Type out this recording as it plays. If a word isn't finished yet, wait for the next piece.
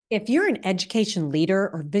If you're an education leader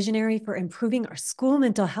or visionary for improving our school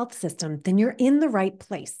mental health system, then you're in the right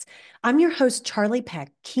place. I'm your host, Charlie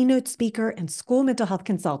Peck, keynote speaker and school mental health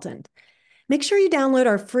consultant. Make sure you download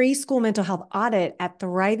our free school mental health audit at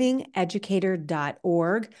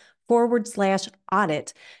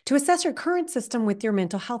thrivingeducator.org/audit to assess your current system with your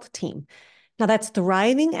mental health team. Now that's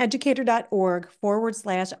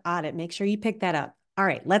thrivingeducator.org/audit. Make sure you pick that up. All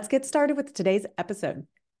right, let's get started with today's episode.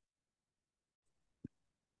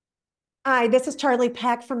 Hi, this is Charlie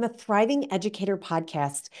Peck from the Thriving Educator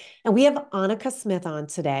podcast. And we have Annika Smith on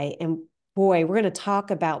today. And boy, we're going to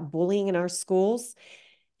talk about bullying in our schools.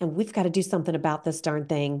 And we've got to do something about this darn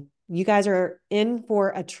thing. You guys are in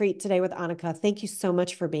for a treat today with Annika. Thank you so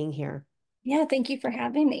much for being here. Yeah, thank you for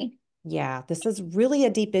having me. Yeah, this is really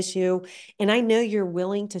a deep issue. And I know you're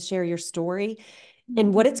willing to share your story.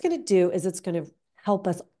 And what Mhm. it's going to do is it's going to help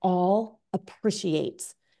us all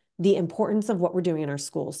appreciate the importance of what we're doing in our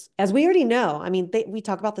schools. As we already know, I mean, we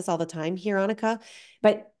talk about this all the time here, Annika,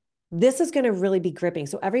 but this is going to really be gripping.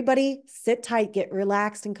 So everybody sit tight, get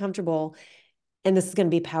relaxed and comfortable, and this is going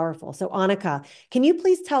to be powerful. So Annika, can you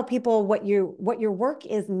please tell people what your work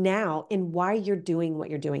is now and why you're doing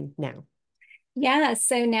what you're doing now? Yeah,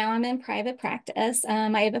 so now I'm in private practice. I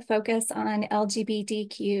have a focus on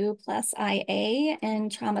LGBTQ plus IA and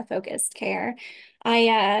trauma focused care.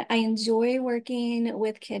 I enjoy working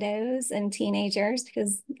with kiddos and teenagers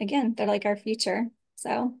because again, they're like our future.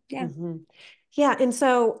 So yeah. Mm-hmm. Yeah. And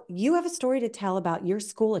so you have a story to tell about your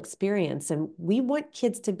school experience, and we want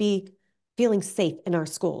kids to be feeling safe in our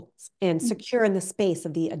schools and secure in the space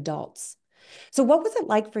of the adults. So, what was it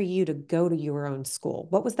like for you to go to your own school?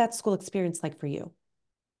 What was that school experience like for you?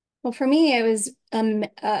 Well, for me, it was a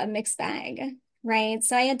mixed bag, right?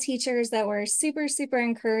 So I had teachers that were super, super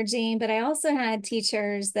encouraging, but I also had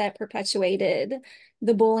teachers that perpetuated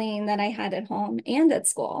the bullying that I had at home and at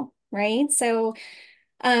school, right? So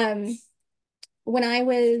um, when I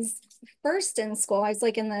was first in school, I was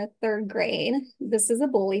like in the third grade. This is a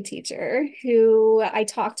bully teacher who I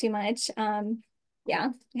talked too much.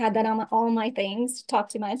 Yeah, had that on all my things, talk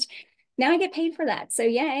too much. Now I get paid for that. So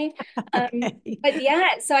yay. Okay. But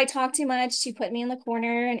yeah, so I talked too much. She put me in the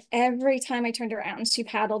corner, and every time I turned around, she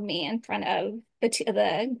paddled me in front of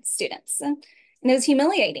the students. And it was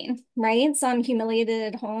humiliating, right? So I'm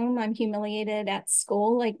humiliated at home, I'm humiliated at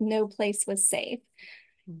school, like no place was safe.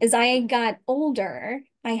 As I got older,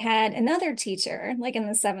 I had another teacher, like in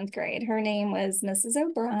the seventh grade. Her name was Mrs.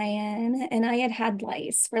 O'Brien, and I had had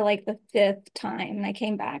lice for like the fifth time. And I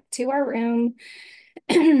came back to our room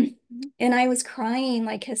and I was crying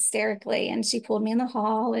like hysterically. And she pulled me in the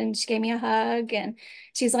hall and she gave me a hug. And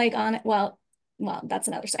she's like, on it, well, that's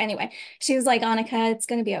another story. Anyway, she was like, Annika, it's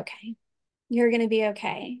going to be okay. You're going to be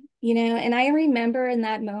okay. And I remember in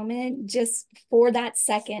that moment, just for that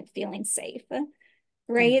second, feeling safe.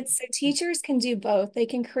 Right. So teachers can do both. They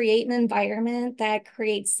can create an environment that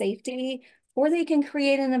creates safety, or they can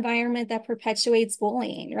create an environment that perpetuates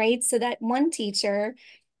bullying. Right. So that one teacher,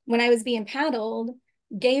 when I was being paddled,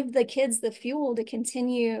 gave the kids the fuel to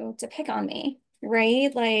continue to pick on me.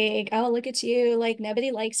 Right. Like, oh, look at you. Like,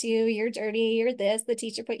 nobody likes you. You're dirty. You're this. The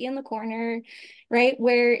teacher put you in the corner. Right.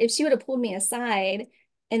 Where if she would have pulled me aside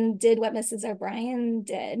and did what Mrs. O'Brien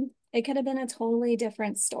did, it could have been a totally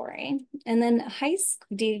different story. And then high school,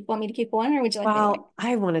 do you want me to keep going or would you like me to wait? Well,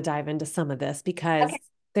 I want to dive into some of this because Okay.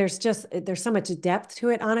 there's so much depth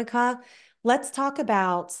to it, Annika. Let's talk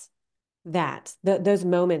about those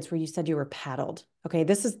moments where you said you were paddled. Okay,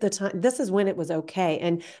 this is the time, this is when it was okay.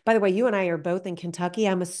 And by the way, you and I are both in Kentucky.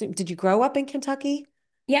 I'm assuming, did you grow up in Kentucky?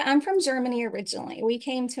 Yeah, I'm from Germany originally. We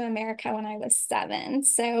came to America when I was 7.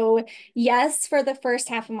 So, yes, for the first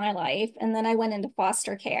half of my life. And then I went into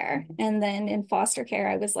foster care. And then in foster care,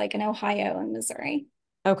 I was like in Ohio and Missouri.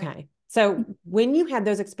 Okay. So when you had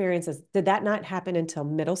those experiences, did that not happen until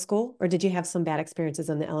middle school, or did you have some bad experiences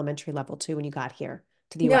on the elementary level too when you got here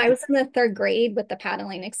to the No, US? I was in the third grade with the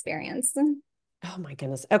paddling experience. Oh my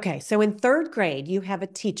goodness. Okay. So in third grade, you have a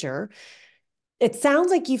teacher. It sounds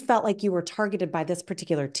like you felt like you were targeted by this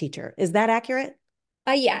particular teacher. Is that accurate?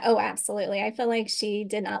 Yeah, oh, absolutely. I feel like she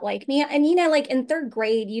did not like me. And like in third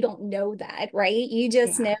grade, you don't know that, right? You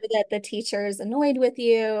just Yeah. know that the teacher is annoyed with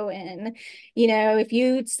you. And, if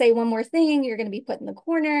you say one more thing, you're going to be put in the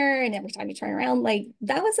corner. And every time you turn around, like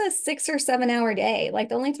that was a 6 or 7 hour day. Like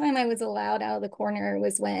the only time I was allowed out of the corner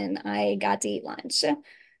was when I got to eat lunch. And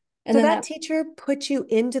So then that that teacher put you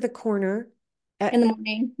into the corner in the at,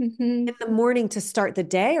 morning. in the morning to start the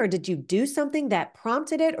day, or did you do something that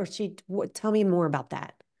prompted it, or tell me more about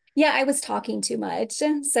that? Yeah, I was talking too much.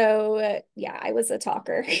 So, yeah, I was a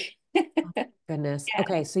talker. Goodness. Yeah.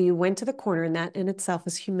 Okay, so you went to the corner, and that in itself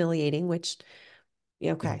is humiliating, which,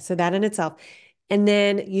 yeah, okay, so that in itself. And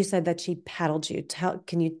then you said that she paddled you.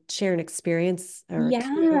 Can you share an experience or two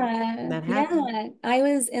when Yeah, that happened? yeah. I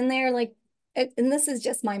was in there like, and this is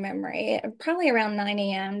just my memory, probably around 9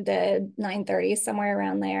 a.m. to 9:30, somewhere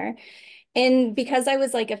around there. And because I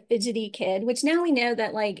was like a fidgety kid, which now we know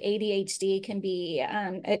that like ADHD can be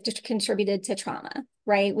it just contributed to trauma,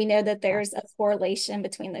 right? We know that there's a Yes. correlation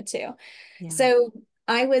between the two. Yeah. So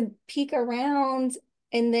I would peek around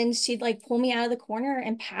and then she'd like pull me out of the corner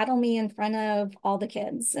and paddle me in front of all the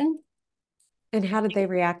kids. And how did they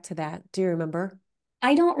react to that? Do you remember?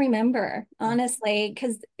 I don't remember, Yeah. honestly,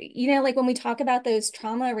 because, like when we talk about those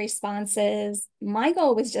trauma responses, my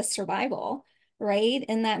goal was just survival, right?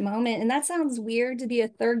 In that moment. And that sounds weird to be a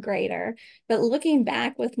third grader, but looking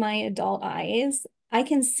back with my adult eyes, I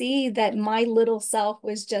can see that my little self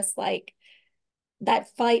was just like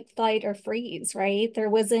that fight, flight, or freeze, right? I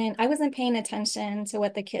wasn't paying attention to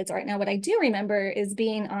what the kids are right now. What I do remember is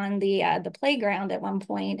being on the playground at one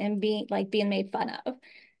point and being made fun of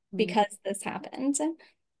Mm. because this happened.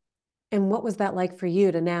 And what was that like for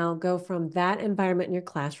you to now go from that environment in your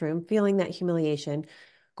classroom, feeling that humiliation,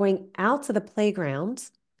 going out to the playground,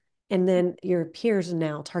 and then your peers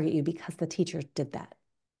now target you because the teachers did that?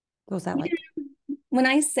 What was that You like? know, when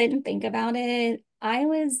I sit and think about it, I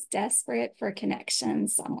was desperate for connection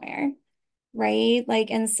somewhere, right?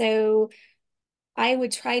 Like, and so I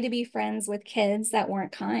would try to be friends with kids that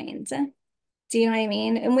weren't kind. Do you know what I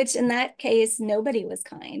mean? In which, in that case, nobody was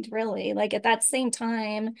kind, really. Like at that same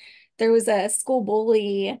time, there was a school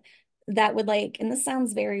bully that would like, and this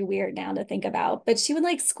sounds very weird now to think about, but she would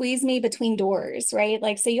like squeeze me between doors, right?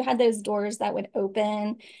 Like, so you had those doors that would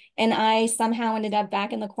open, and I somehow ended up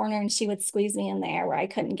back in the corner, and she would squeeze me in there where I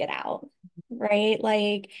couldn't get out, right?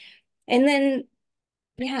 Like, and then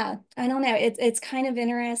yeah, I don't know. It's kind of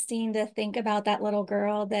interesting to think about that little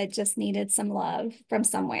girl that just needed some love from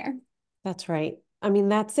somewhere. That's right. I mean,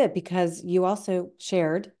 that's it, because you also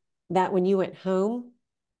shared that when you went home,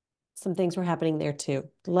 some things were happening there too.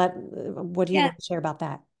 What do you Yeah. want to share about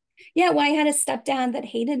that? Yeah, well, I had a stepdad that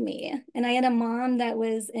hated me, and I had a mom that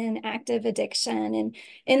was in active addiction. And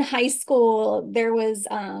in high school, there was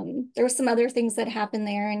some other things that happened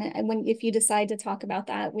there. And when if you decide to talk about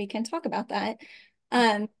that, we can talk about that.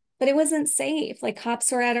 Um, but it wasn't safe. Like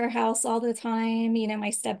cops were at our house all the time.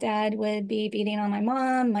 My stepdad would be beating on my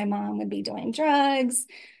mom. My mom would be doing drugs.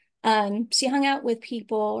 She hung out with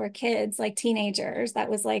people or kids like teenagers. That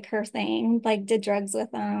was like her thing, like did drugs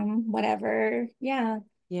with them, whatever. Yeah.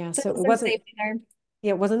 Yeah, So so it wasn't safe there.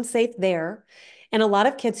 it wasn't safe there. And a lot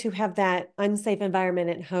of kids who have that unsafe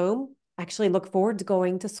environment at home actually look forward to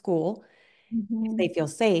going to school if Mhm. they feel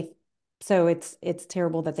safe. So it's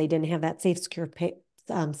terrible that they didn't have that safe, secure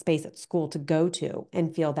space at school to go to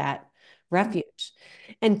and feel that refuge.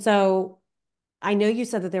 And so I know you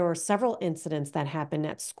said that there were several incidents that happened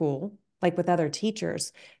at school, like with other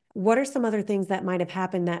teachers. What are some other things that might have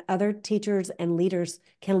happened that other teachers and leaders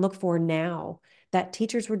can look for now that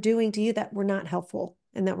teachers were doing to you that were not helpful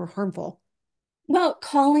and that were harmful? Well,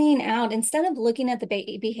 calling out instead of looking at the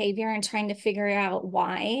behavior and trying to figure out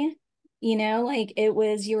why, like it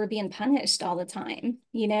was you were being punished all the time.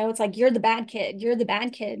 It's like you're the bad kid. You're the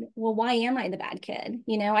bad kid. Well, why am I the bad kid?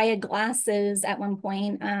 I had glasses at one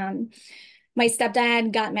point. My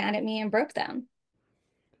stepdad got mad at me and broke them.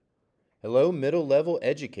 Hello, middle level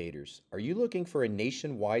educators. Are you looking for a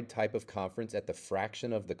nationwide type of conference at the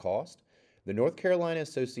fraction of the cost? The North Carolina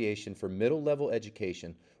Association for Middle Level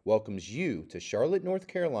Education welcomes you to Charlotte, North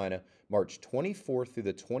Carolina, March 24th through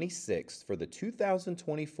the 26th for the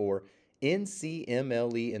 2024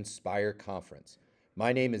 NCMLE Inspire Conference.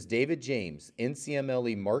 My name is David James,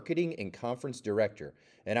 NCMLE Marketing and Conference Director,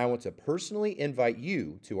 and I want to personally invite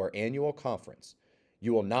you to our annual conference.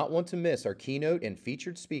 You will not want to miss our keynote and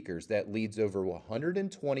featured speakers that leads over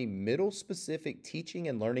 120 middle specific teaching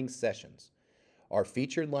and learning sessions. Our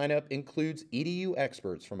featured lineup includes EDU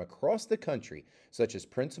experts from across the country, such as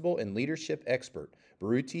principal and leadership expert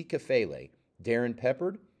Baruti Kafele, Darren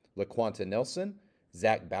Peppard, LaQuanta Nelson,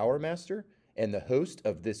 Zach Bowermaster, and the host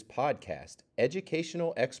of this podcast,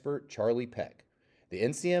 educational expert Charlie Peck. The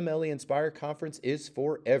NCMLE Inspire Conference is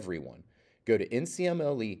for everyone. Go to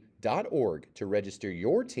ncmle.org to register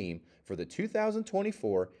your team for the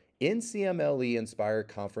 2024 NCMLE Inspire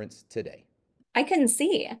Conference today. I couldn't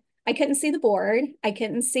see. I couldn't see the board. I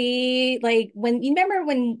couldn't see like when you remember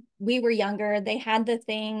when we were younger, they had the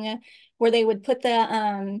thing where they would put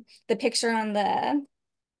the picture on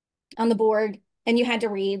the board and you had to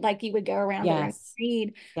read, like you would go around the room and Yes.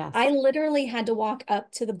 read. Yes. I literally had to walk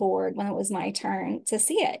up to the board when it was my turn to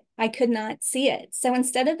see it. I could not see it. So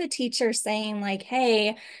instead of the teacher saying like,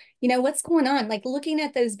 hey, what's going on? Like looking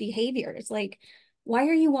at those behaviors, like, why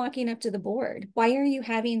are you walking up to the board? Why are you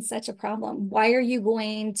having such a problem? Why are you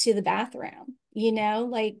going to the bathroom?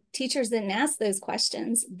 Like teachers didn't ask those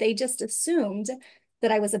questions. They just assumed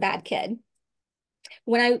that I was a bad kid.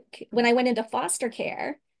 When I went into foster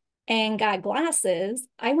care and got glasses,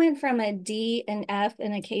 I went from a D and F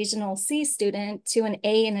and occasional C student to an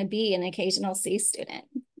A and a B and occasional C student.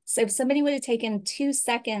 So if somebody would have taken 2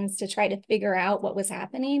 seconds to try to figure out what was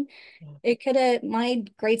happening, my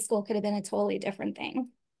grade school could have been a totally different thing.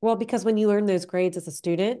 Well, because when you earn those grades as a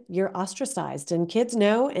student, you're ostracized, and kids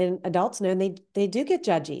know and adults know, and they do get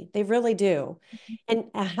judgy. They really do. And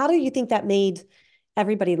how do you think that made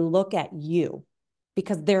everybody look at you?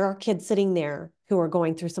 Because there are kids sitting there who are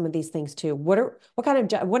going through some of these things too. One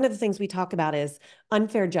of the things we talk about is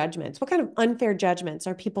unfair judgments. What kind of unfair judgments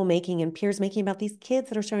are people making and peers making about these kids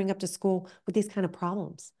that are showing up to school with these kind of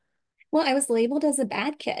problems? Well, I was labeled as a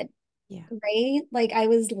bad kid. Yeah. Right? Like I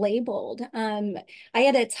was labeled. I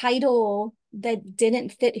had a title that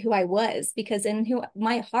didn't fit who I was because in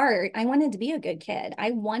my heart, I wanted to be a good kid.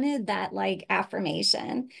 I wanted that like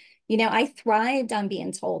affirmation. I thrived on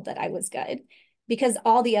being told that I was good because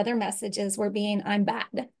all the other messages were being, I'm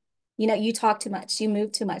bad. You talk too much, you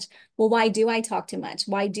move too much. Well, why do I talk too much?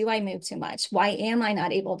 Why do I move too much? Why am I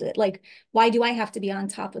not able to, like, why do I have to be on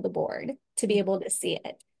top of the board to be able to see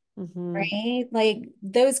it? Mm-hmm. Right? Like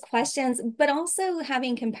those questions, but also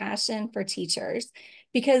having compassion for teachers.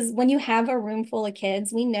 Because when you have a room full of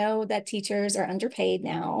kids, we know that teachers are underpaid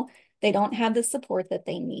now. They don't have the support that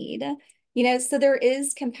they need. So there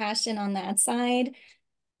is compassion on that side.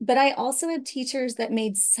 But I also had teachers that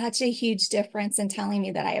made such a huge difference in telling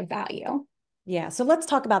me that I have value. Yeah. So let's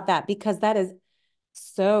talk about that because that is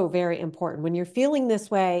so very important when you're feeling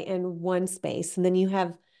this way in one space and then you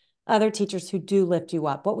have other teachers who do lift you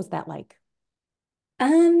up. What was that like?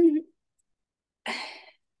 Um,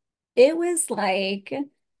 it was like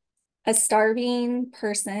a starving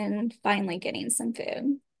person finally getting some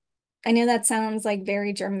food. I know that sounds like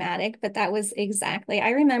very dramatic, but that was exactly.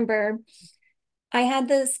 I remember I had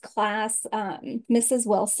this class, Mrs.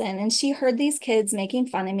 Wilson, and she heard these kids making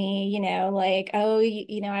fun of me, like, oh,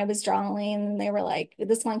 I was drawing. And they were like,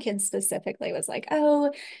 this one kid specifically was like,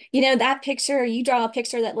 oh, that picture, you draw a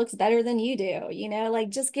picture that looks better than you do, like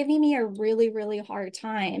just giving me a really, really hard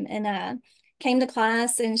time. And came to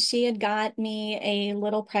class and she had got me a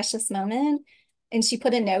little precious moment. And she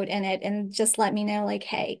put a note in it and just let me know, like,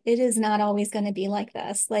 hey, it is not always going to be like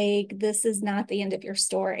this. Like, this is not the end of your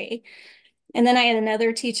story. And then I had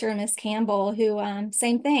another teacher, Miss Campbell, who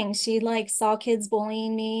same thing. She like saw kids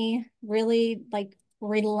bullying me really like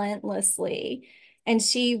relentlessly. And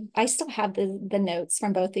I still have the notes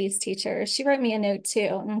from both these teachers. She wrote me a note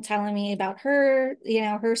too, and telling me about her,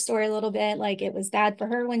 her story a little bit, like it was bad for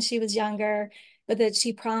her when she was younger, but that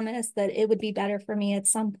she promised that it would be better for me at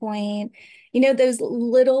some point. Those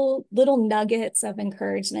little nuggets of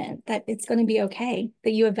encouragement that it's going to be okay,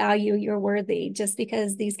 that you have value, you're worthy, just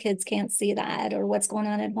because these kids can't see that or what's going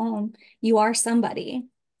on at home. You are somebody.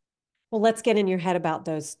 Well, let's get in your head about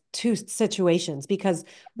those two situations because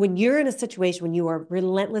when you're in a situation when you are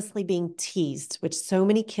relentlessly being teased, which so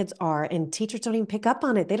many kids are, and teachers don't even pick up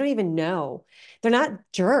on it, they don't even know. They're not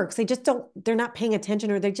jerks. They're not paying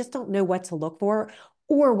attention or they just don't know what to look for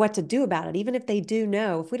or what to do about it. Even if they do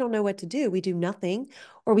know, if we don't know what to do, we do nothing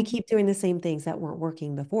or we keep doing the same things that weren't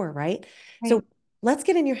working before, right? Right. So let's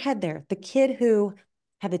get in your head there. The kid who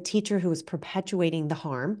had the teacher who was perpetuating the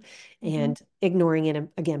harm Mhm. and ignoring it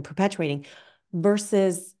again, perpetuating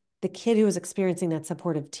versus the kid who was experiencing that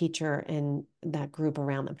supportive teacher and that group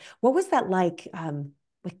around them. What was that like?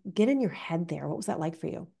 Like get in your head there. What was that like for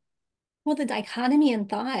you? Well, the dichotomy in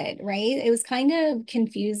thought, right? It was kind of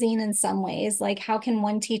confusing in some ways. Like, how can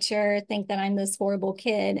one teacher think that I'm this horrible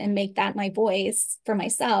kid and make that my voice for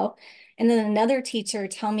myself? And then another teacher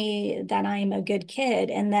tell me that I'm a good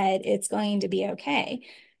kid and that it's going to be okay,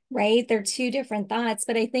 right? They're two different thoughts.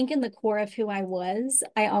 But I think in the core of who I was,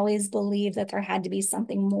 I always believed that there had to be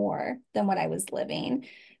something more than what I was living,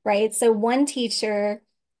 right? So one teacher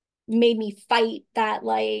made me fight that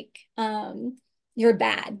like you're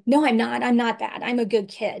bad. No, I'm not bad. I'm a good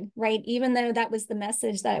kid, right? Even though that was the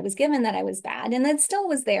message that I was given, that I was bad, and that still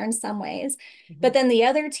was there in some ways. Mhm. But then the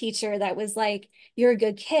other teacher that was like, you're a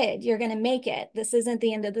good kid, you're going to make it, this isn't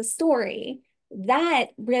the end of the story, that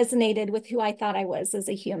resonated with who I thought I was as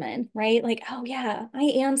a human, right? Like, oh yeah, I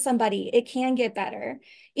am somebody, it can get better.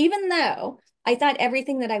 Even though I thought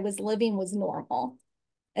everything that I was living was normal.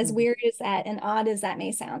 As Mhm. weird as that and odd as that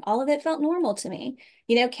may sound, all of it felt normal to me.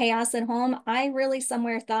 You know, chaos at home, I really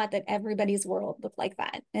somewhere thought that everybody's world looked like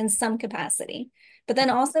that in some capacity, but then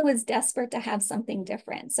also was desperate to have something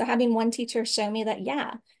different. So having one teacher show me that,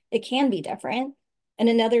 yeah, it can be different, and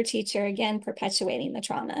another teacher, again, perpetuating the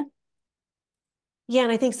trauma. Yeah,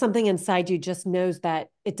 and I think something inside you just knows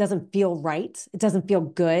that it doesn't feel right. It doesn't feel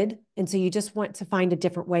good. And so you just want to find a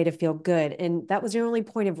different way to feel good. And that was your only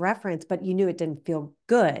point of reference, but you knew it didn't feel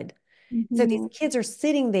good. So these Mhm. kids are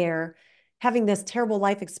sitting there having this terrible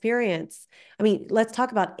life experience. I mean, let's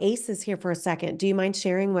talk about ACEs here for a second. Do you mind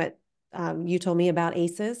sharing what you told me about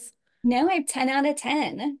ACEs? No, I have 10 out of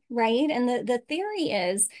 10, right? And the theory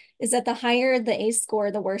is that the higher the ACE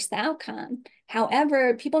score, the worse the outcome.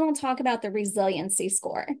 However, people don't talk about the resiliency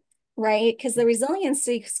score, right? Because the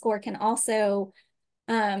resiliency score can also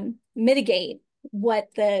mitigate what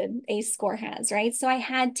the ACE score has, right? So I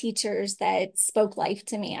had teachers that spoke life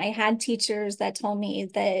to me. I had teachers that told me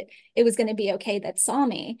that it was going to be okay, that saw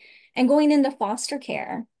me. And going into foster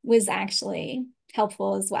care was actually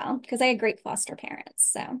helpful as well because I had great foster parents.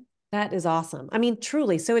 So That is awesome. I mean,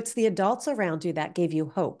 truly. So it's the adults around you that gave you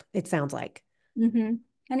hope, it sounds like.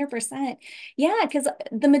 100%. Yeah, because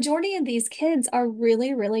the majority of these kids are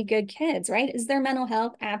really, really good kids, right? Is there mental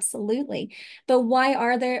health? Absolutely. But why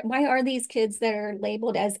are these kids that are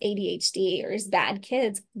labeled as ADHD or as bad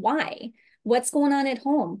kids? Why? What's going on at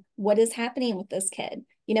home? What is happening with this kid?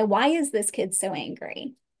 You know, why is this kid so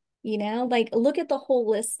angry? You know, like look at the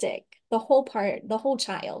holistic, the whole part, the whole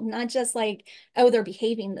child, not just like, oh, they're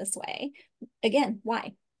behaving this way. Again,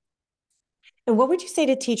 why? And what would you say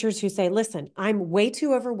to teachers who say, listen, I'm way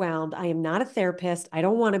too overwhelmed. I am not a therapist. I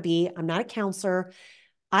don't want to be. I'm not a counselor.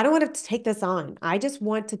 I don't want to take this on. I just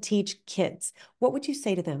want to teach kids. What would you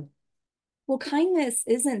say to them? Well, kindness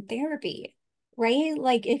isn't therapy, right?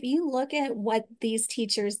 Like if you look at what these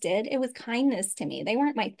teachers did, it was kindness to me. They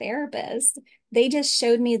weren't my therapist. They just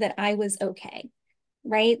showed me that I was okay,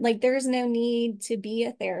 right? Like there's no need to be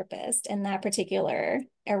a therapist in that particular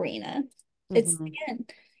arena. It's Mhm. again,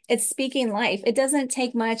 it's speaking life. It doesn't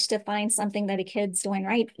take much to find something that a kid's doing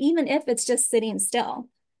right, even if it's just sitting still,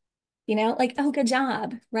 you know, like, oh, good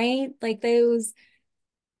job, right? Like those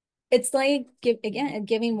it's like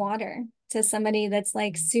giving water to somebody that's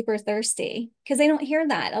like super thirsty because they don't hear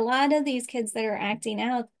that. A lot of these kids that are acting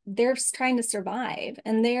out, they're trying to survive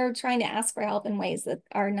and they're trying to ask for help in ways that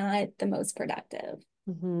are not the most productive.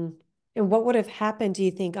 Mhm. And what would have happened, do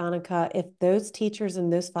you think, Annika, if those teachers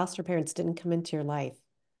and those foster parents didn't come into your life?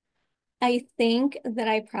 I think that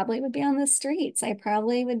I probably would be on the streets. I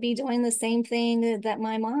probably would be doing the same thing that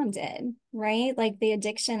my mom did, right? Like the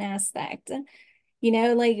addiction aspect. You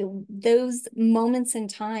know, like those moments in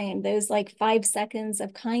time, those like 5 seconds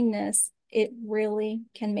of kindness, it really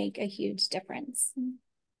can make a huge difference.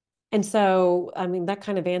 And so, I mean, that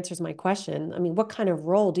kind of answers my question. I mean, what kind of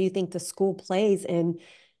role do you think the school plays in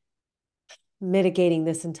mitigating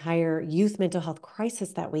this entire youth mental health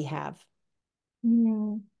crisis that we have?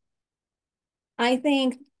 Mm. I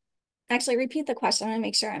think, actually, repeat the question. I want to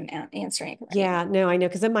make sure I'm answering it right. Yeah, no, I know.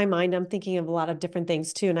 Because in my mind, I'm thinking of a lot of different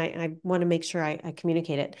things too. And I want to make sure I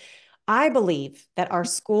communicate it. I believe that our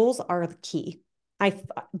schools are the key. I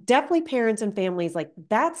definitely parents and families like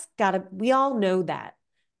that's gotta, we all know that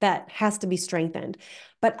that has to be strengthened.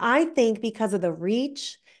 But I think because of the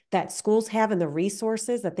reach that schools have and the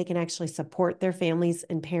resources that they can actually support their families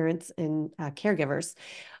and parents and caregivers,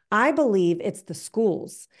 I believe it's the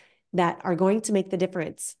schools that are going to make the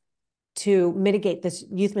difference to mitigate this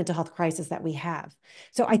youth mental health crisis that we have.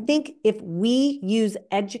 So I think if we use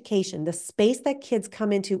education, the space that kids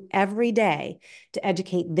come into every day to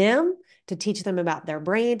educate them, to teach them about their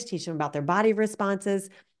brain, to teach them about their body responses,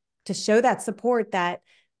 to show that support that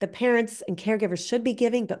the parents and caregivers should be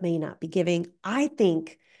giving but may not be giving, I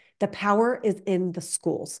think the power is in the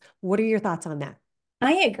schools. What are your thoughts on that?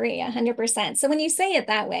 I agree 100%. So when you say it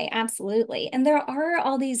that way, absolutely. And there are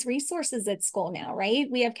all these resources at school now, right?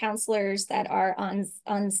 We have counselors that are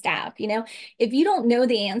on staff, you know. If you don't know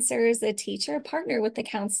the answer as a teacher, partner with the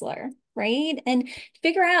counselor, right? And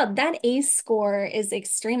figure out that ACE score is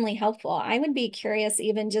extremely helpful. I would be curious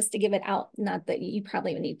even just to give it out, not that you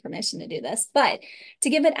probably would need permission to do this, but to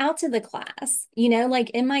give it out to the class, you know, like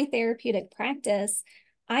in my therapeutic practice,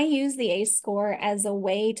 I use the ACE score as a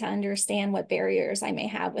way to understand what barriers I may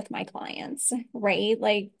have with my clients, right?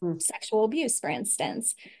 Like Mm-hmm. sexual abuse, for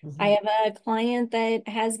instance. I have a client that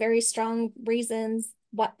has very strong reasons,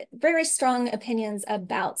 very strong opinions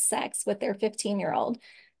about sex with their 15-year-old.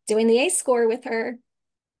 Doing the ACE score with her,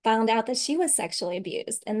 found out that she was sexually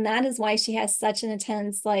abused. And that is why she has such an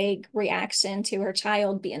intense like reaction to her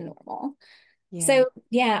child being normal. Yeah. So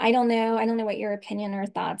yeah, I don't know. I don't know what your opinion or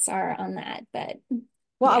thoughts are on that, but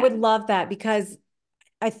Well, I yeah. would love that because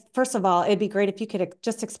first of all, it'd be great if you could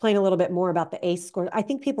just explain a little bit more about the ACE score. I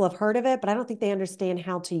think people have heard of it, but I don't think they understand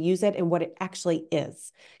how to use it and what it actually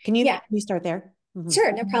is. Can Yeah. you start there? Mm-hmm.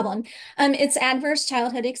 Sure, no problem. It's adverse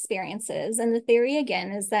childhood experiences, and the theory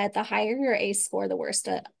again is that the higher your ACE score, the worse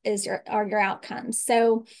are your outcomes.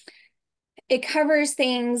 So it covers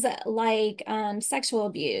things like sexual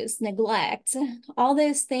abuse, neglect, all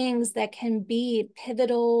those things that can be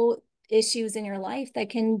pivotal issues in your life that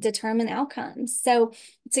can determine outcomes. So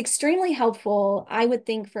it's extremely helpful, I would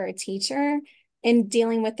think, for a teacher in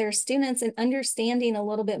dealing with their students and understanding a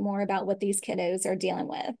little bit more about what these kiddos are dealing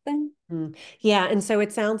with. Yeah. And so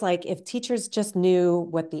it sounds like if teachers just knew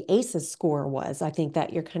what the ACEs score was, I think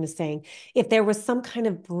that you're kind of saying if there was some kind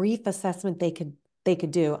of brief assessment they could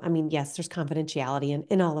do. I mean, yes, there's confidentiality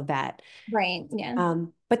and all of that. Right. Yeah.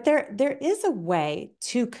 But there is a way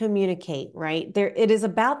to communicate, right? It is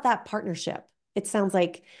about that partnership. It sounds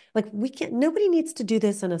like nobody needs to do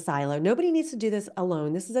this in a silo. Nobody needs to do this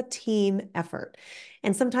alone. This is a team effort.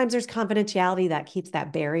 And sometimes there's confidentiality that keeps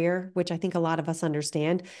that barrier, which I think a lot of us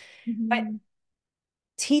understand. But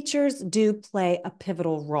teachers do play a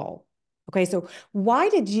pivotal role. Okay, so why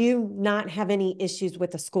did you not have any issues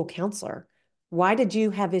with a school counselor? Why did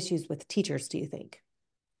you have issues with teachers, do you think?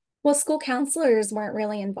 Well, school counselors weren't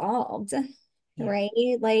really involved, Yeah. right?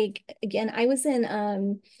 Like again, I was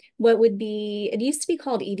in what would be it used to be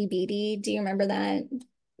called EDBD. Do you remember that?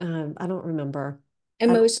 I don't remember.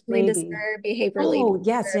 Emotionally Maybe. disturbed, behaviorally Oh,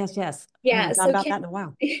 yes, disturbed. yes, yes. I Yeah, haven't thought so about that in a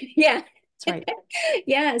while. yeah. That's right.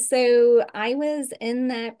 Yeah, so I was in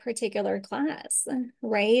that particular class,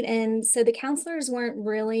 right? And so the counselors weren't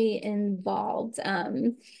really involved.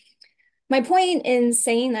 My point in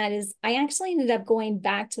saying that is I actually ended up going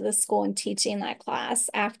back to the school and teaching that class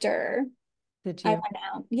after Did I you? went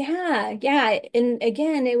out. Yeah, yeah. And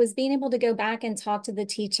again, it was being able to go back and talk to the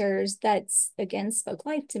teachers that's again spoke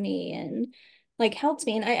life to me and like helped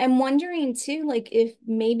me. And I'm wondering too, like if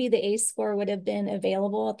maybe the ACE score would have been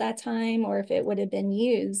available at that time or if it would have been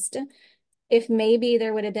used, if maybe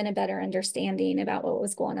there would have been a better understanding about what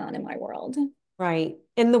was going on in my world. Right.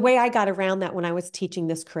 And the way I got around that when I was teaching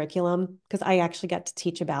this curriculum, because I actually got to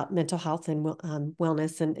teach about mental health and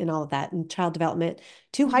wellness and all of that and child development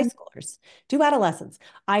to high schoolers, to adolescents.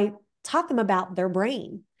 I taught them about their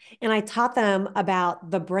brain and I taught them about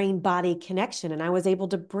the brain body connection. And I was able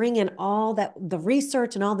to bring in all that, the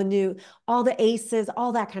research and all the ACEs,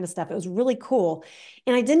 all that kind of stuff. It was really cool.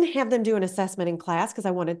 And I didn't have them do an assessment in class because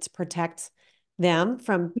I wanted to protect them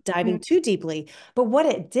from diving too deeply. But what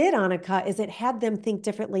it did, Annika, is it had them think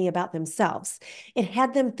differently about themselves. It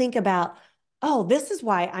had them think about, oh, this is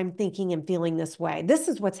why I'm thinking and feeling this way. This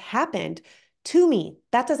is what's happened to me.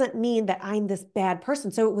 That doesn't mean that I'm this bad person.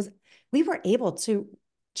 So we were able to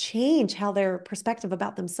change how their perspective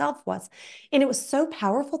about themselves was. And it was so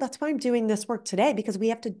powerful. That's why I'm doing this work today, because we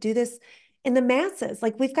have to do this in the masses.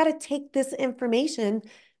 Like we've got to take this information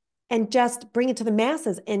and just bring it to the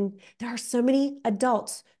masses. And there are so many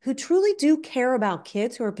adults who truly do care about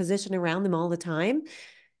kids who are positioned around them all the time,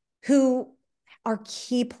 who are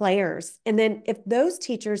key players. And then if those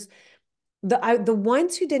teachers, the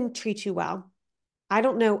ones who didn't treat you well, I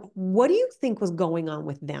don't know, what do you think was going on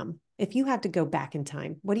with them? If you had to go back in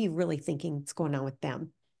time, what are you really thinking is going on with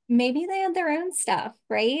them? Maybe they had their own stuff,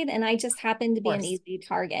 right? And I just happened to Of be an course. easy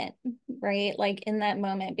target, right? Like in that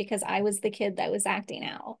moment, because I was the kid that was acting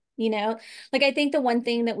out, you know? Like I think the one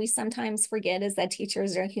thing that we sometimes forget is that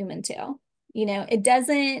teachers are human too. You know, it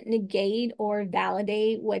doesn't negate or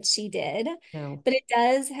validate what she did, No. but it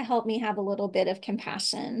does help me have a little bit of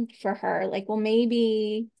compassion for her. Like, well,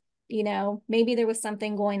 maybe, you know, maybe there was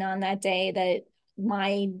something going on that day that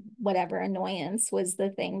my whatever annoyance was the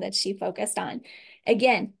thing that she focused on.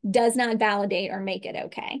 Again, does not validate or make it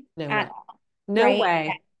okay No way. at all, No right?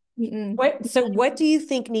 way. Mm-mm. What do you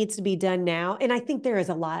think needs to be done now? And I think there is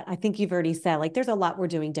a lot. I think you've already said, like, there's a lot we're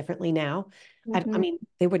doing differently now. I Mm-hmm. mean,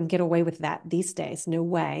 they wouldn't get away with that these days. No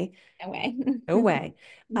way. No way. No way.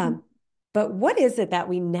 Mhm. But what is it that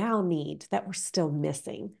we now need that we're still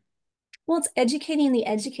missing? Well, it's educating the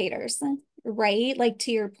educators, right? Like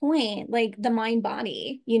to your point, like the mind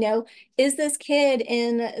body, you know, is this kid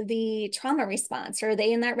in the trauma response? Or are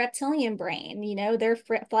they in that reptilian brain? You know, their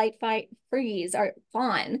flight, fight, freeze, or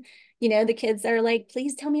fawn. You know, the kids that are like,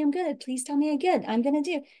 please tell me I'm good. Please tell me I'm good. I'm going to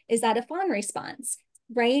do. Is that a fawn response?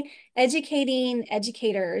 Right? Educating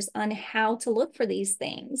educators on how to look for these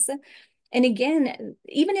things. And again,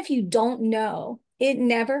 even if you don't know it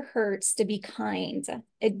never hurts to be kind.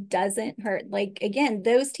 It doesn't hurt. Like, again,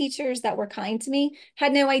 those teachers that were kind to me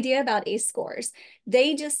had no idea about ACE scores.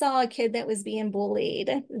 They just saw a kid that was being bullied,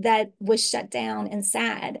 that was shut down and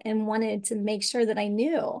sad, and wanted to make sure that I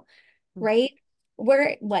knew, right?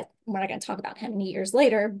 We're not going to talk about how many years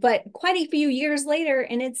later, but quite a few years later,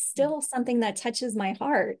 and it's still something that touches my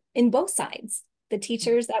heart in both sides, the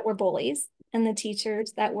teachers that were bullies and the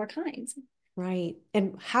teachers that were kind. Right.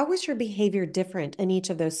 And how was your behavior different in each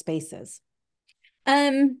of those spaces?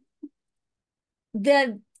 Um,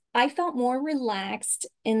 I felt more relaxed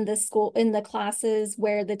in the classes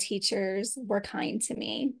where the teachers were kind to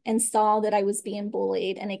me and saw that I was being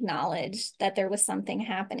bullied and acknowledged that there was something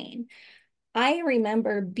happening. I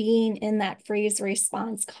remember being in that freeze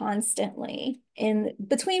response constantly in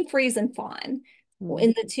between freeze and fawn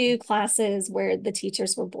in the two classes where the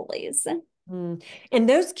teachers were bullies. And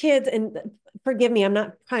those kids, and forgive me, I'm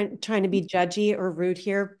not trying to be judgy or rude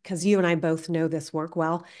here because you and I both know this work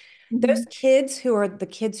well. Those kids who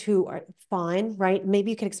are fine, right?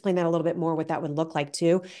 Maybe you could explain that a little bit more, what that would look like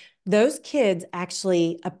too. Those kids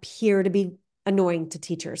actually appear to be annoying to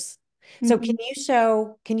teachers. So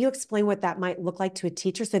can you explain what that might look like to a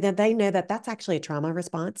teacher so that they know that that's actually a trauma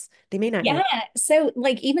response? They may not know. Yeah. So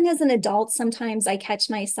like even as an adult, sometimes I catch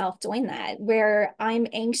myself doing that where I'm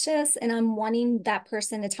anxious and I'm wanting that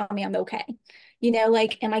person to tell me I'm okay.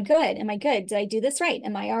 Like, am I good? Am I good? Did I do this right?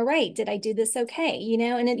 Am I all right? Did I do this okay?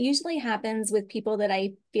 And it usually happens with people that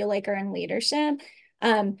I feel like are in leadership.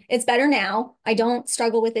 It's better now. I don't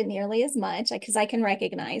struggle with it nearly as much because I can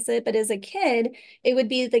recognize it. But as a kid, it would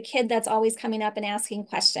be the kid that's always coming up and asking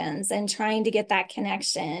questions and trying to get that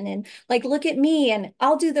connection and like, look at me and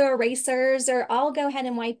I'll do the erasers or I'll go ahead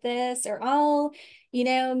and wipe this or you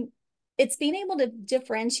know, it's being able to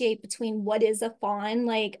differentiate between what is a fawn,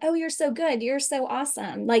 like, oh, you're so good, you're so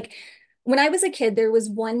awesome. Like when I was a kid, there was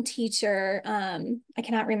one teacher, I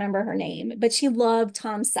cannot remember her name, but she loved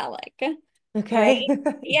Tom Selleck. Right. Okay.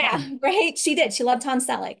 Yeah, right. She did. She loved Tom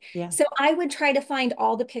Selleck. Yeah. So I would try to find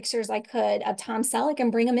all the pictures I could of Tom Selleck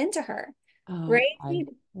and bring them into her. Oh, Right. okay.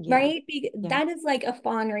 Yeah. Right. Yeah. That is like a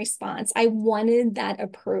fawn response. I wanted that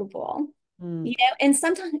approval, Mm. and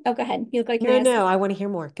sometimes, oh, go ahead. You look like you're No, asking. no, I want to hear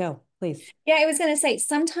more. Go, please. Yeah, I was going to say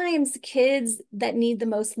sometimes kids that need the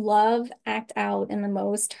most love act out in the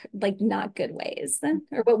most like not good ways,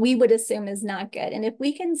 or what we would assume is not good. And if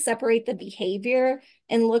we can separate the behavior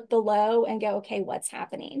and look below and go, okay, what's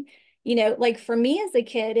happening? Like for me as a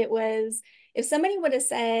kid, it was if somebody would have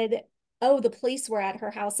said, oh, the police were at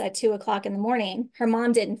her house at 2 o'clock in the morning. Her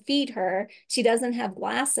mom didn't feed her. She doesn't have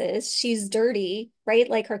glasses. She's dirty, right?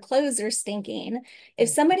 Like her clothes are stinking. If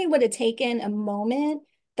somebody would have taken a moment,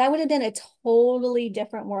 that would have been a totally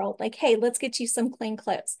different world. Like, hey, let's get you some clean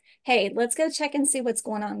clothes. Hey, let's go check and see what's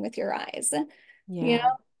going on with your eyes. You Yeah.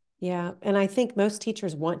 know, Yeah. And I think most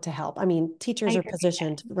teachers want to help. I mean, I teachers are agree.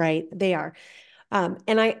 positioned, right? They are.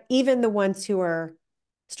 And even the ones who are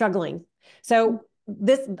struggling. So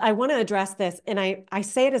I want to address this, and I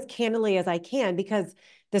say it as candidly as I can because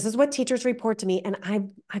this is what teachers report to me, and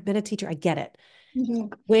I've been a teacher. I get it.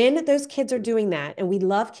 When those kids are doing that, and we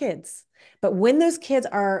love kids, but when those kids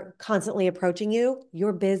are constantly approaching you,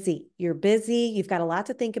 you're busy. You're busy. You've got a lot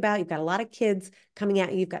to think about. You've got a lot of kids coming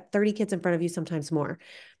at you. You've got 30 kids in front of you, sometimes more.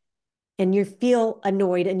 And you feel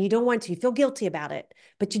annoyed and you don't want to. You feel guilty about it,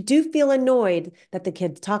 but you do feel annoyed that the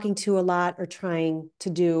kid's talking to a lot or trying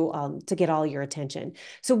to do to get all your attention.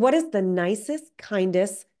 So, what is the nicest,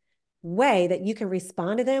 kindest way that you can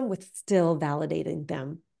respond to them with still validating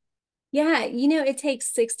them? Yeah, it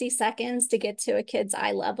takes 60 seconds to get to a kid's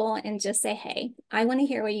eye level and just say, hey, I want to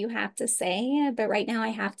hear what you have to say, but right now I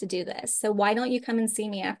have to do this. So why don't you come and see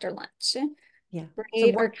me after lunch? Yeah. So,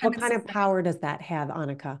 Right? Or come what and kind see of power does that have,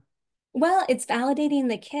 Annika? Well, it's validating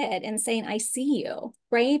the kid and saying, I see you,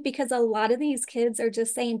 right? Because a lot of these kids are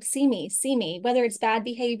just saying, see me, whether it's bad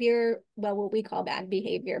behavior, well, what we call bad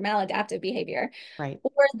behavior, maladaptive behavior, Right.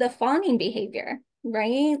 or the fawning behavior,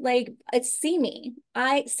 right? Like it's see me,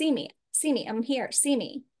 I'm here, see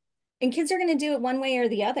me. And kids are going to do it one way or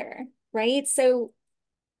the other, right? So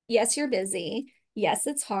yes, you're busy. Yes,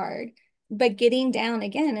 it's hard. But getting down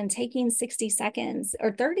again and taking 60 seconds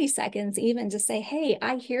or 30 seconds even to say, hey,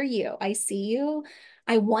 I hear you. I see you.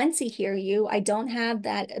 I want to hear you. I don't have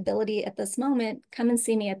that ability at this moment. Come and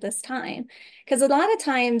see me at this time. Because a lot of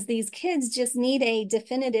times these kids just need a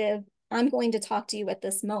definitive, I'm going to talk to you at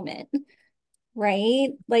this moment.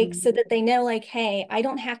 Right. Like, so that they know, like, hey, I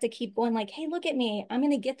don't have to keep going, like, hey, look at me. I'm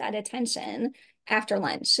going to get that attention after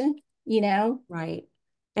lunch, you know? Right.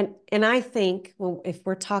 And I think, well, if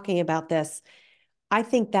we're talking about this, I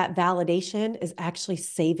think that validation is actually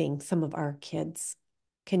saving some of our kids.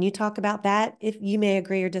 Can you talk about that if you may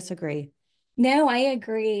agree or disagree? No, I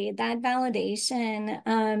agree. That validation,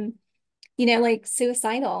 like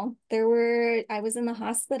suicidal. I was in the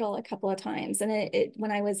hospital a couple of times and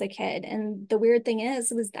when I was a kid. And the weird thing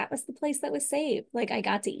was that was the place that was safe. Like I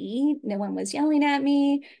got to eat, no one was yelling at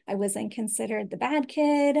me. I wasn't considered the bad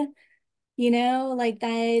kid, like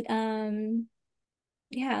that.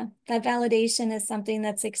 Yeah, that validation is something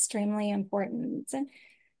that's extremely important. And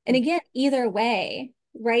Mm. again, either way,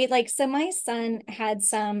 right? Like, so my son had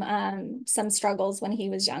some struggles when he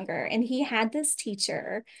was younger, and he had this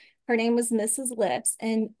teacher. Her name was Mrs. Lips,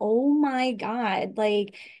 and oh my God,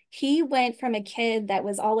 like he went from a kid that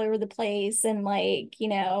was all over the place and like,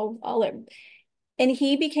 all over, and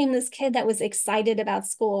he became this kid that was excited about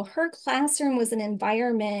school. Her classroom was an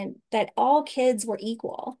environment that all kids were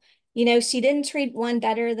equal. She didn't treat one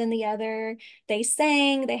better than the other. They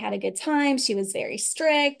sang, they had a good time. She was very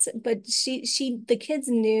strict, but the kids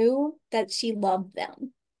knew that she loved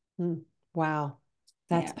them. Mm. Wow,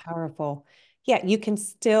 that's Yeah. powerful. Yeah, you can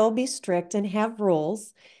still be strict and have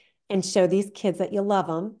rules and show these kids that you love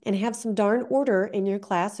them and have some darn order in your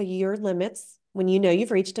class. So your limits, when you know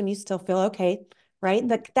you've reached them, you still feel okay, right?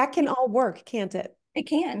 That can all work, can't it? It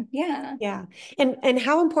can. Yeah. Yeah. And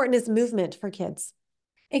how important is movement for kids?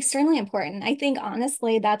 Extremely important. I think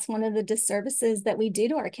honestly, that's one of the disservices that we do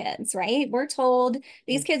to our kids, right? We're told,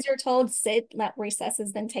 these kids are told sit, let recess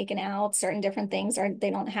has been taken out, certain different things are they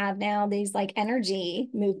don't have now, these like energy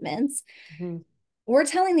movements. Mhm. We're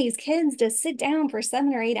telling these kids to sit down for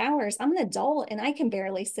 7 or 8 hours. I'm an adult and I can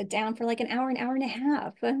barely sit down for like an hour and a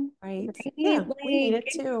half. Right. Right? Yeah, we need it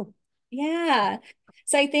Like, too. yeah.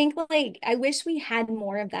 So I think like I wish we had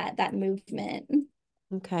more of that movement.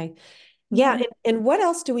 Okay. Yeah. Yeah. And what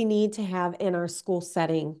else do we need to have in our school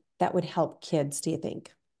setting that would help kids, do you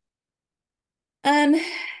think? Um,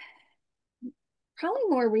 Probably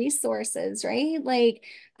more resources, right? Like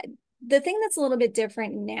the thing that's a little bit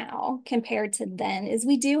different now compared to then is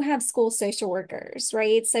we do have school social workers,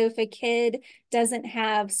 right? So if a kid doesn't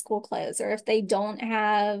have school clothes or if they don't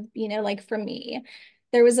have, like for me,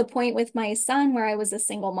 there was a point with my son where I was a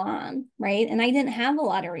single mom, right? And I didn't have a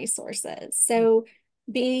lot of resources. So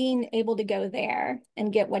being able to go there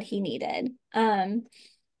and get what he needed.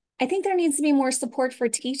 I think there needs to be more support for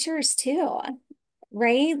teachers too,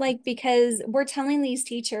 right? Like, because we're telling these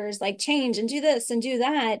teachers, like, change and do this and do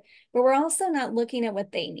that, but we're also not looking at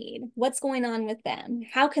what they need. What's going on with them?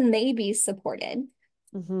 How can they be supported?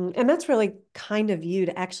 And that's really kind of you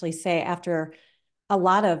to actually say after a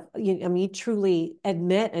lot of, I mean, you truly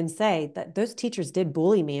admit and say that those teachers did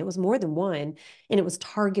bully me. It was more than one, and it was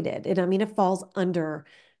targeted. And I mean, it falls under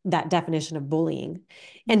that definition of bullying.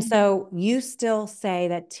 And Mhm. so you still say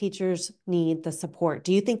that teachers need the support.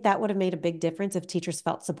 Do you think that would have made a big difference if teachers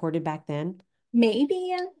felt supported back then?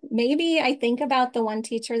 Maybe I think about the one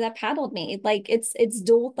teacher that paddled me. Like it's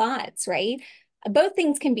dual thoughts, right? Both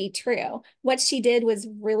things can be true. What she did was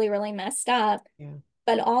really, really messed up, Yeah.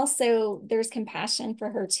 but also there's compassion for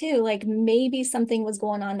her too. Like maybe something was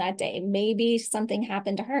going on that day. Maybe something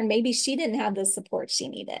happened to her and maybe she didn't have the support she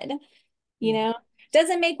needed, you Mm. know?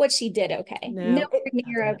 Doesn't make what she did okay. No, Nowhere it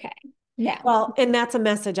near doesn't. okay. No. Well, and that's a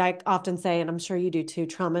message I often say, and I'm sure you do too.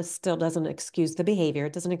 Trauma still doesn't excuse the behavior.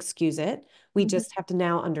 It doesn't excuse it. We Mhm. just have to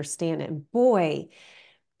now understand it. And boy,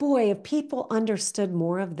 if people understood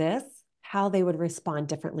more of this, how they would respond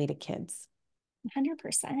differently to kids.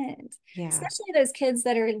 100%. Yeah. Especially those kids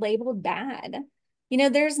that are labeled bad.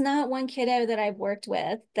 There's not one kiddo that I've worked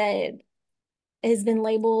with that has been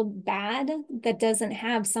labeled bad that doesn't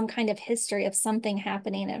have some kind of history of something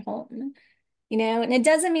happening at home. And it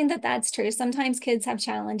doesn't mean that that's true. Sometimes kids have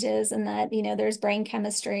challenges and that, there's brain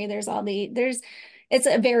chemistry, it's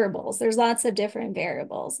variables. There's lots of different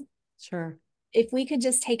variables. Sure. If we could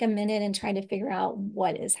just take a minute and try to figure out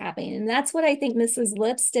what is happening. And that's what I think Mrs.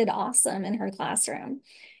 Lips did awesome in her classroom.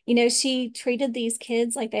 She treated these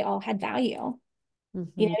kids like they all had value, you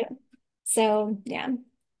Mhm. know? So yeah.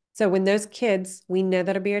 So when those kids, we know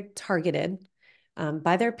that are being targeted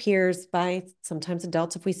by their peers, by sometimes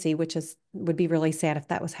adults, if we see, which is would be really sad if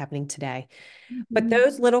that was happening today. But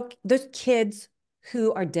Mhm. those kids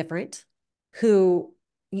who are different, who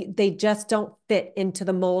they just don't fit into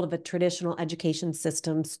the mold of a traditional education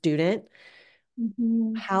system student.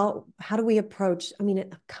 Mhm. How do we approach? I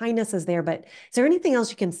mean, kindness is there, but is there anything else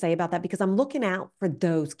you can say about that? Because I'm looking out for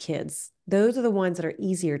those kids. Those are the ones that are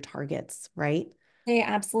easier targets, right? They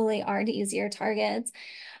absolutely are easier targets.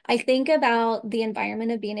 I think about the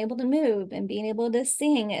environment of being able to move and being able to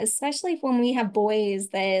sing, especially when we have boys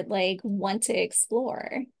that like want to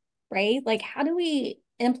explore, right? Like, how do we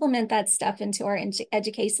implement that stuff into our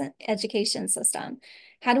education system?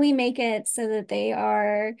 How do we make it so that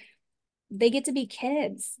they get to be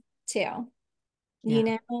kids too? Yeah. You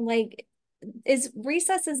know, like is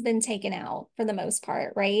recess has been taken out for the most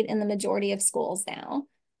part, right? In the majority of schools now.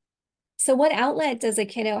 So what outlet does a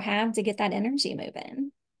kiddo have to get that energy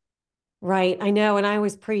moving? Right. I know. And I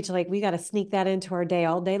always preach like we got to sneak that into our day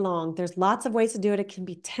all day long. There's lots of ways to do it. It can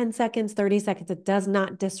be 10 seconds, 30 seconds. It does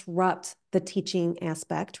not disrupt the teaching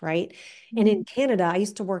aspect. Right. And in Canada, I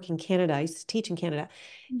used to work in Canada. I used to teach in Canada,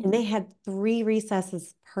 and they had 3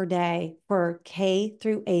 recesses per day for K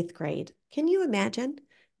through eighth grade. Can you imagine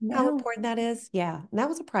how No. important that is? Yeah. And that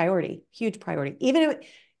was a priority, huge priority.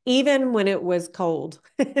 Even when it was cold,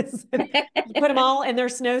 you put them all in their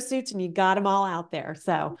snowsuits and you got them all out there.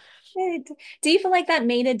 So, Good. Do you feel like that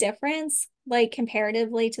made a difference, like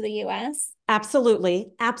comparatively to the US?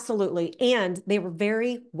 absolutely, absolutely. And they were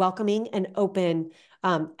very welcoming and open.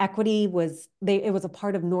 Equity was it was a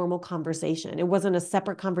part of normal conversation. It wasn't a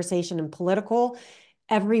separate conversation and political.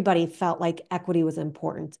 Everybody felt like equity was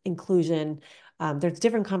important, inclusion. There's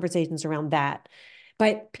different conversations around that.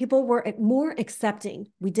 But people were more accepting.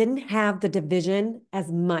 We didn't have the division as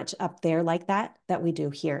much up there like that we do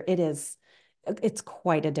here. It's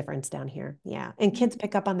quite a difference down here. Yeah. And kids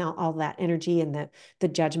pick up on all that energy and the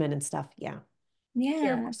judgment and stuff. Yeah. Here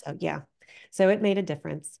Yeah. more so. Yeah. So it made a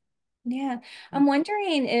difference. Yeah. I'm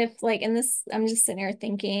wondering if like in this, I'm just sitting here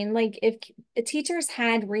thinking like if teachers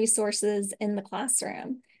had resources in the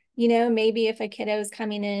classroom, maybe if a kiddo is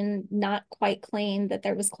coming in not quite clean, that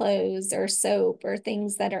there was clothes or soap or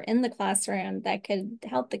things that are in the classroom that could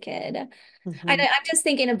help the kid. Mhm. I'm just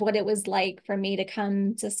thinking of what it was like for me to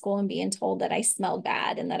come to school and being told that I smelled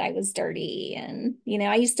bad and that I was dirty. And,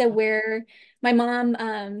 I used to wear, my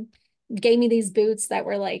mom gave me these boots that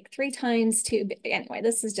were like 3 times too big. Anyway,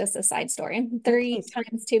 this is just a side story. Oh, Three please.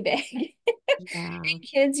 times too big. Yeah.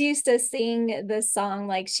 Kids used to sing this song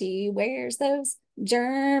like she wears those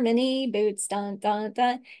Germany boots, dun dun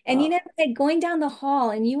dun. And Oh, like going down the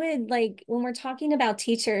hall, and you would like when we're talking about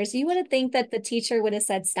teachers, you would have think that the teacher would have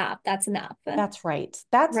said, "Stop, that's enough." that's right.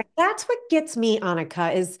 That's what gets me,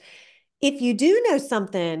 Annika, is if you do know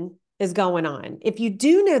something is going on, if you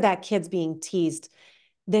do know that kid's being teased,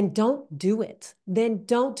 then don't do it. Then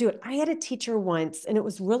don't do it. I had a teacher once, and it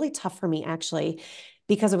was really tough for me actually,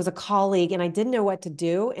 because it was a colleague and I didn't know what to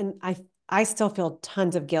do. And I still feel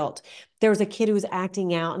tons of guilt. There was a kid who was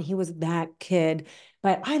acting out, and he was that kid,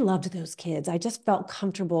 but I loved those kids. I just felt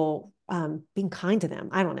comfortable being kind to them.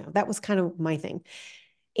 I don't know. That was kind of my thing.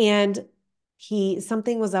 And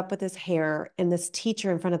something was up with his hair, and this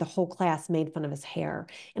teacher in front of the whole class made fun of his hair.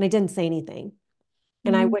 And I didn't say anything.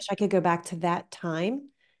 And I Mm, wish I could go back to that time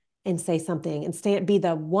and say something and be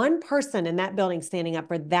the one person in that building standing up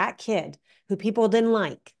for that kid who people didn't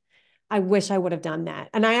like. I wish I would have done that.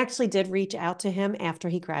 And I actually did reach out to him after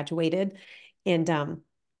he graduated. And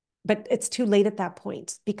but it's too late at that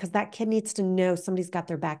point because that kid needs to know somebody's got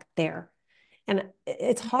their back there. And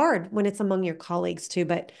it's hard when it's among your colleagues too,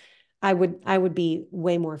 but I would be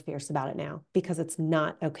way more fierce about it now because it's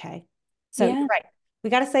not okay. So you're yeah. right. We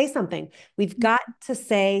got to say something. We've got to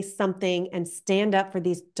say something and stand up for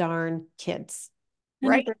these darn kids.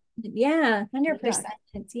 Right? 100%. Yeah, We got 100%.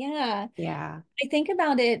 Yeah. Yeah. I think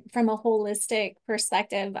about it from a holistic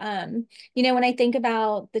perspective. When I think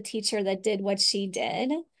about the teacher that did what she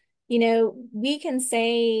did, we can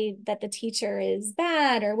say that the teacher is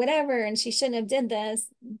bad or whatever, and she shouldn't have did this,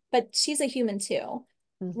 but she's a human too.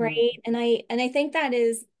 Mhm. Right. And I think that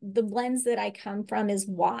is the lens that I come from is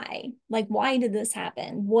why? Like, why did this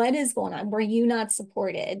happen? What is going on? Were you not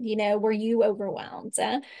supported? Were you overwhelmed?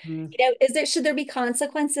 Mhm. Should there be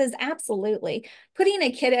consequences? Absolutely. Putting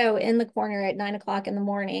a kiddo in the corner at 9 o'clock in the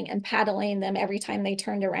morning and paddling them every time they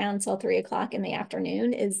turned around till 3 o'clock in the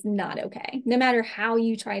afternoon is not okay. No matter how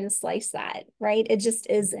you try to slice that, right? It just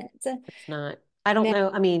isn't. It's not. I don't No,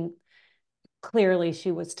 know. I mean, clearly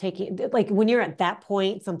she was taking, like, when you're at that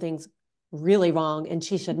point, something's really wrong and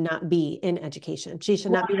she should not be in education. She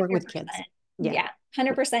should not be working with kids. 100%. Yeah. Yeah,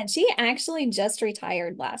 100%. She actually just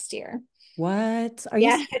retired last year. What? Are you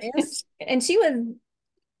Yeah. serious? And she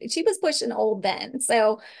was pushing old then.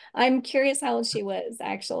 So I'm curious how old she was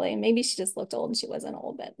actually. Maybe she just looked old and she wasn't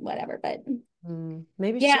old, but whatever. But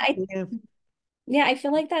Maybe yeah, she, yeah. I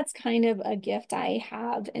feel like that's kind of a gift I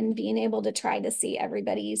have in being able to try to see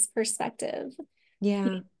everybody's perspective. You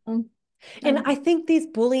Yeah. know? And Um, I think these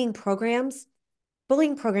bullying programs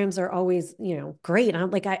are always, great.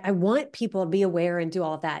 I'm like, I want people to be aware and do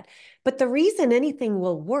all of that. But the reason anything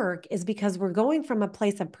will work is because we're going from a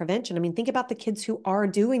place of prevention. I mean, think about the kids who are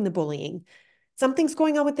doing the bullying. something's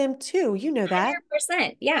going on with them too. You know that,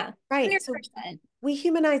 100%. Yeah. right? So 100%. we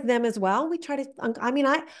humanize them as well. We try to, I mean,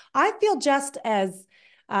 I feel just as,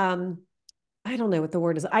 I don't know what the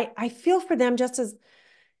word is. I feel for them just as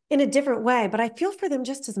in a different way, but I feel for them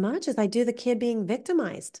just as much as I do the kid being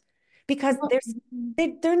victimized because Well,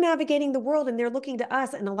 they're navigating the world and they're looking to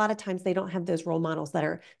us. And a lot of times they don't have those role models that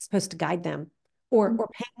are supposed to guide them or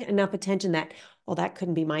paying enough attention that, well, that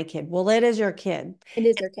couldn't be my kid. Well, it is your kid, it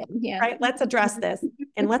is your kid. Yeah. right? Let's address this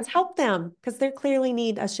and let's help them because they clearly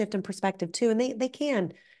need a shift in perspective too. And they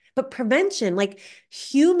can. But prevention, like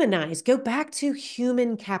humanize, go back to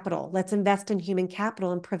human capital. Let's invest in human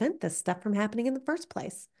capital and prevent this stuff from happening in the first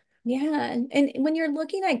place. Yeah. And when you're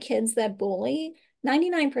looking at kids that bully,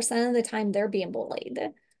 99% of the time they're being bullied.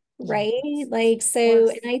 Right. Yes, Like, of so,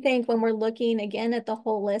 course. and I think when we're looking again at the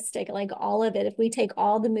holistic, like all of it, if we take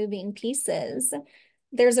all the moving pieces,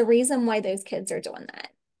 there's a reason why those kids are doing that.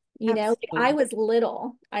 Like I Absolutely. was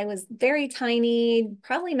little, I was very tiny,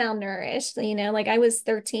 probably malnourished, like I was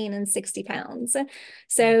 13 and 60 pounds.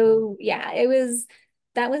 So yeah,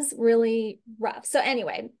 that was really rough. So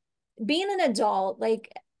anyway, being an adult,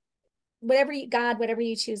 like whatever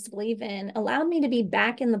you choose to believe in, allowed me to be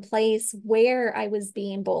back in the place where I was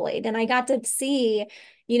being bullied. And I got to see,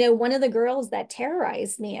 one of the girls that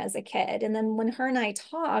terrorized me as a kid. And then when her and I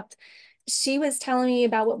talked, she was telling me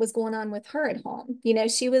about what was going on with her at home.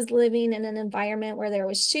 She was living in an environment where there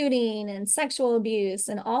was shooting and sexual abuse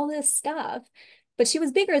and all this stuff, but she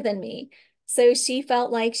was bigger than me. So she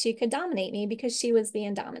felt like she could dominate me because she was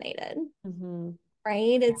being dominated. Mm-hmm.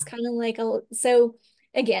 Right? It's kind of like so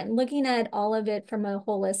again, looking at all of it from a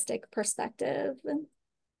holistic perspective.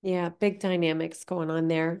 Yeah, big dynamics going on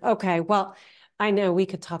there. Okay, well, I know we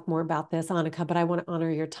could talk more about this, Annika, but I want to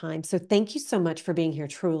honor your time. So thank you so much for being here,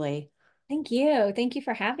 truly. Thank you. Thank you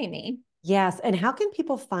for having me. Yes. And how can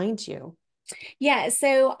people find you? Yeah,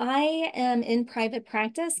 so I am in private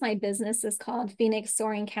practice. My business is called Phoenix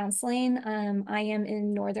Soaring Counseling. I am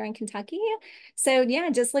in Northern Kentucky. So yeah,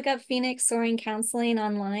 just look up Phoenix Soaring Counseling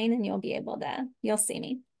online and you'll see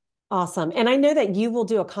me. Awesome. And I know that you will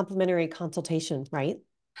do a complimentary consultation, right?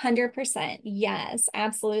 100%. Yes,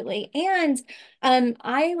 absolutely. And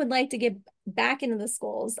I would like to get back into the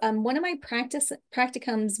schools. One of my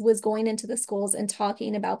practicums was going into the schools and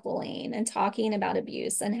talking about bullying and talking about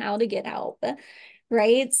abuse and how to get help.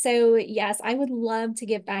 Right. So, yes, I would love to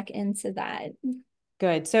get back into that.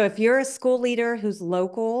 Good. So if you're a school leader who's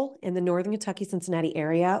local in the Northern Kentucky, Cincinnati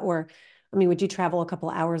area, or I mean, would you travel a couple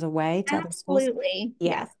hours away to other schools? Absolutely.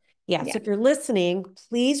 Yeah. Yes. Yeah. Yeah. So if you're listening,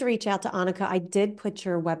 please reach out to Annika. I did put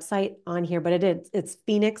your website on here, but it's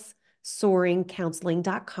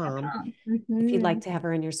phoenixsoaringcounseling.com. If you'd like Mhm. to have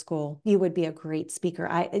her in your school, you would be a great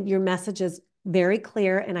speaker. Your message is very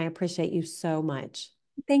clear and I appreciate you so much.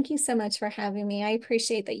 Thank you so much for having me. I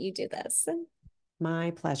appreciate that you do this.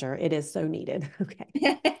 My pleasure. It is so needed. Okay.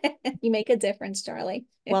 You make a difference, Charlie.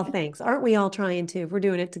 Well, thanks. Aren't we all trying to? We're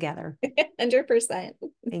doing it together. 100%.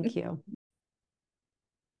 Thank you.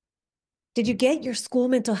 Did you get your school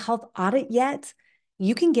mental health audit yet?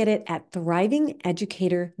 You can get it at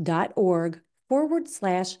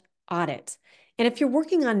thrivingeducator.org/audit. And if you're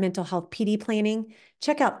working on mental health PD planning,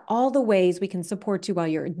 check out all the ways we can support you while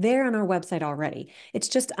you're there on our website already. It's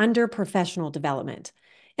just under professional development.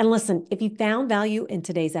 And listen, if you found value in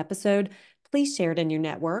today's episode, please share it in your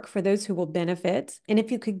network for those who will benefit. And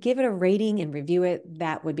if you could give it a rating and review it,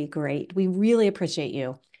 that would be great. We really appreciate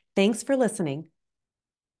you. Thanks for listening.